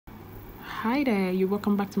Hi there, you're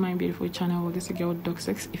welcome back to my beautiful channel. This is your Doc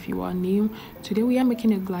 6 if you are new. Today we are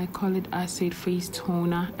making a Glycolic Acid Face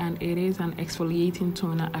Toner, and it is an exfoliating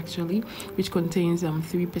toner actually, which contains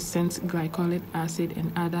 3% glycolic acid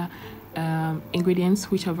and other ingredients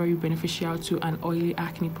which are very beneficial to an oily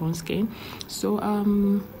acne prone skin. So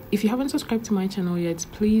if you haven't subscribed to my channel yet,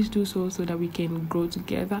 please do so that we can grow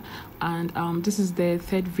together. And this is the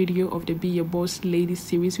third video of the Be Your Boss Lady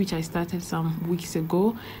series, which I started some weeks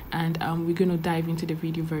ago, and we're going to dive into the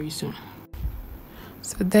video very soon.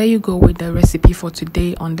 So there you go with the recipe for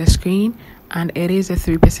today on the screen, and it is a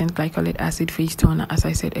 3% glycolic acid face toner, as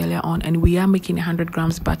I said earlier on, and we are making 100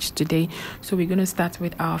 grams batch today. So we're going to start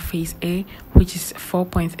with our phase A, which is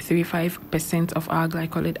 4.35% of our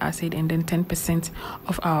glycolic acid and then 10%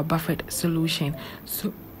 of our buffered solution.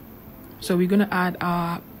 So we're going to add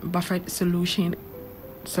our buffered solution.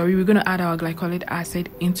 We're going to add our glycolic acid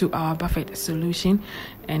into our buffered solution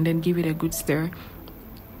and then give it a good stir,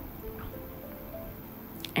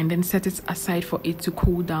 and then set it aside for it to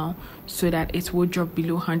cool down so that it will drop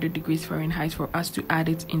below 100 degrees Fahrenheit for us to add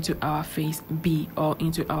it into our phase B or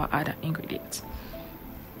into our other ingredients.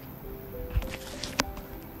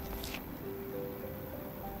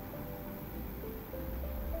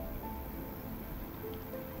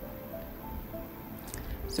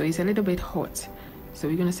 So it's a little bit hot, so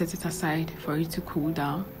we're going to set it aside for it to cool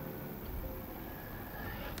down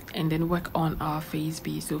and then work on our phase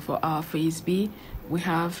B. So for our phase B, we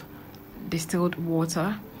have distilled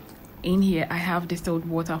water. In here I have distilled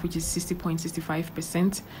water, which is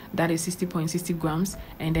 60.65%, that is 60.60 grams,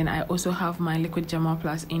 and then I also have my liquid Chamomile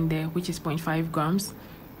Plus in there, which is 0.5 grams.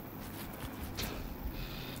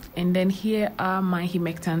 And then here are my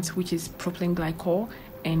humectants, which is propylene glycol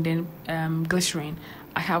and then glycerin.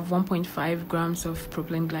 I have 1.5 grams of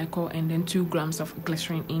propylene glycol and then 2 grams of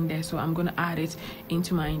glycerin in there. So I'm going to add it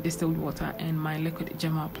into my distilled water and my liquid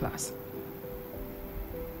Chamomile Plus.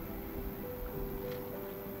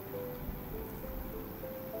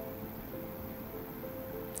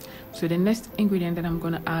 So the next ingredient that I'm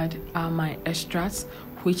going to add are my extracts,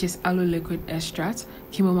 which is aloe liquid extract,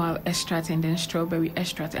 chamomile extract, and then strawberry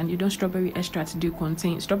extract. And strawberry extracts do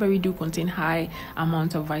contain high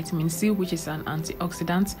amount of vitamin C, which is an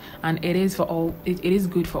antioxidant, and it is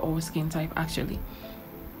good for all skin type actually.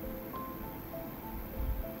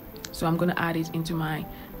 So I'm going to add it into my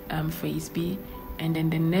phase B. And then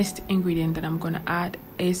the next ingredient that I'm going to add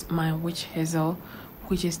is my witch hazel,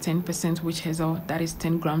 which is 10% witch hazel. That is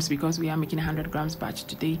 10 grams because we are making 100 grams batch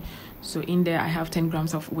today. So in there I have 10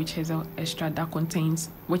 grams of witch hazel extract that contains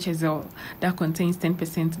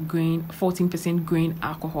 10% grain, 14% grain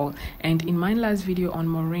alcohol. And in my last video on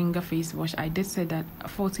moringa face wash, I did say that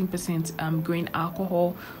 14% grain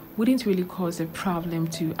alcohol wouldn't really cause a problem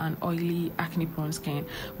to an oily acne prone skin,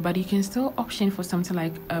 but you can still option for something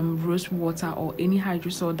like rose water or any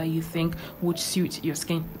hydrosol that you think would suit your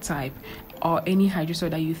skin type, or any hydrosol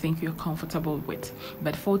that you think you're comfortable with.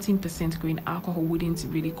 But 14% grain alcohol wouldn't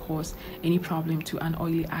really cause any problem to an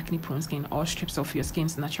oily acne prone skin or strips of your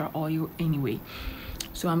skin's natural oil anyway.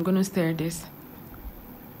 So I'm going to stir this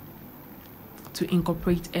to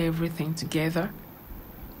incorporate everything together.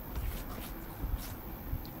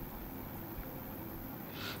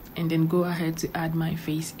 And then go ahead to add my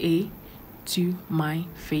phase A into my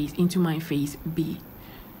phase B.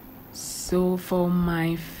 So for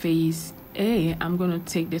my phase A, I'm going to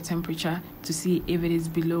take the temperature to see if it is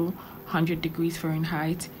below 100 degrees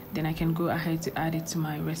Fahrenheit. Then I can go ahead to add it to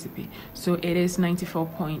my recipe. So it is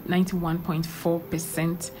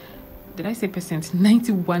 91.4%. Did I say percent?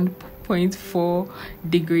 91.4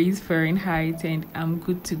 degrees Fahrenheit, and I'm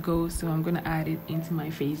good to go. So I'm going to add it into my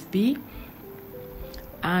phase B.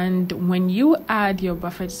 And when you add your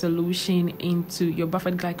buffered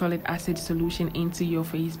glycolic acid solution into your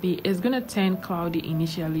phase B, it's gonna turn cloudy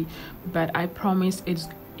initially, but I promise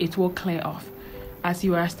it will clear off. As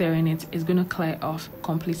you are stirring it, it's gonna clear off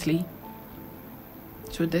completely.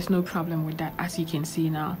 So there's no problem with that. As you can see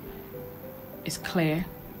now, it's clear.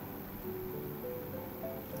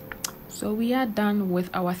 So we are done with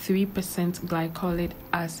our 3% glycolic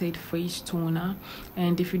acid face toner.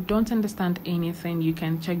 And if you don't understand anything, you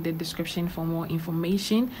can check the description for more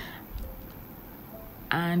information.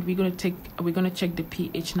 And we're gonna check the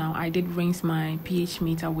pH now. I did rinse my pH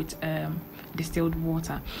meter with distilled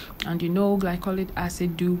water, and glycolic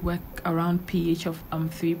acid do work around pH of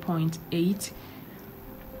 3.8.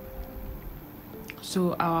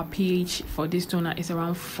 So our pH for this toner is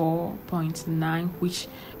around 4.9, which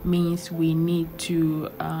means we need to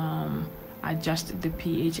adjust the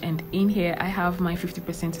pH. And in here I have my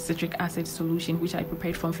 50% citric acid solution, which I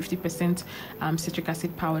prepared from 50% citric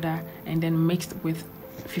acid powder and then mixed with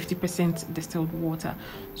 50% distilled water.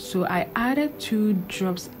 So I added 2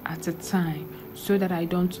 drops at a time so that I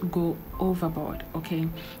don't go overboard. Okay,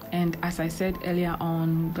 and as I said earlier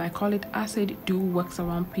on, glycolic acid works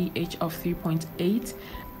around pH of 3.8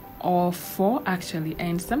 or 4 actually,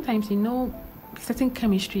 and sometimes, you know, certain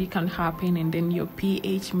chemistry can happen and then your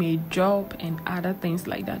pH may drop and other things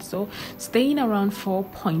like that. So staying around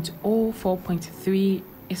 4.0, 4.3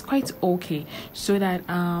 is quite okay, so that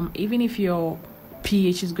even if your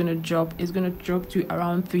pH is going to drop, it's going to drop to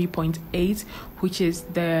around 3.8, which is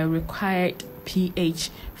the required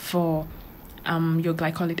pH for your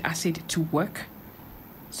glycolic acid to work.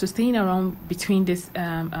 So staying around between this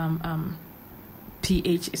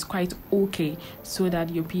pH is quite okay, so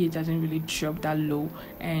that your pH doesn't really drop that low.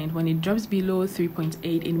 And when it drops below 3.8,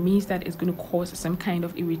 it means that it's going to cause some kind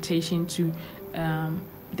of irritation to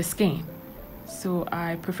the skin. So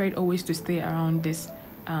I preferred always to stay around this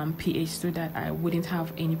pH so that I wouldn't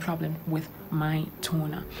have any problem with my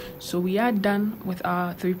toner. So we are done with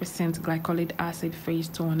our 3% glycolic acid face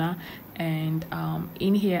toner, and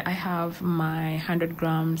in here I have my 100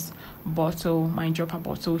 grams bottle, my dropper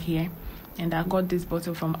bottle here, and I got this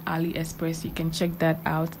bottle from AliExpress. You can check that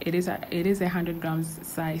out. It is a 100 grams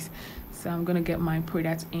size, so I'm gonna get my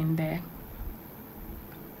product in there,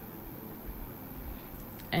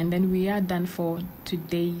 and then we are done for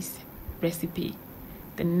today's recipe.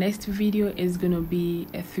 The next video is going to be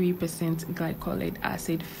a 3% glycolic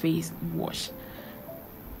acid face wash.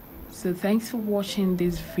 So thanks for watching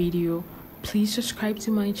this video. Please subscribe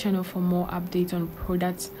to my channel for more updates on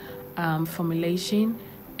product formulation,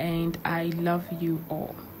 and I love you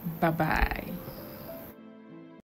all. Bye bye.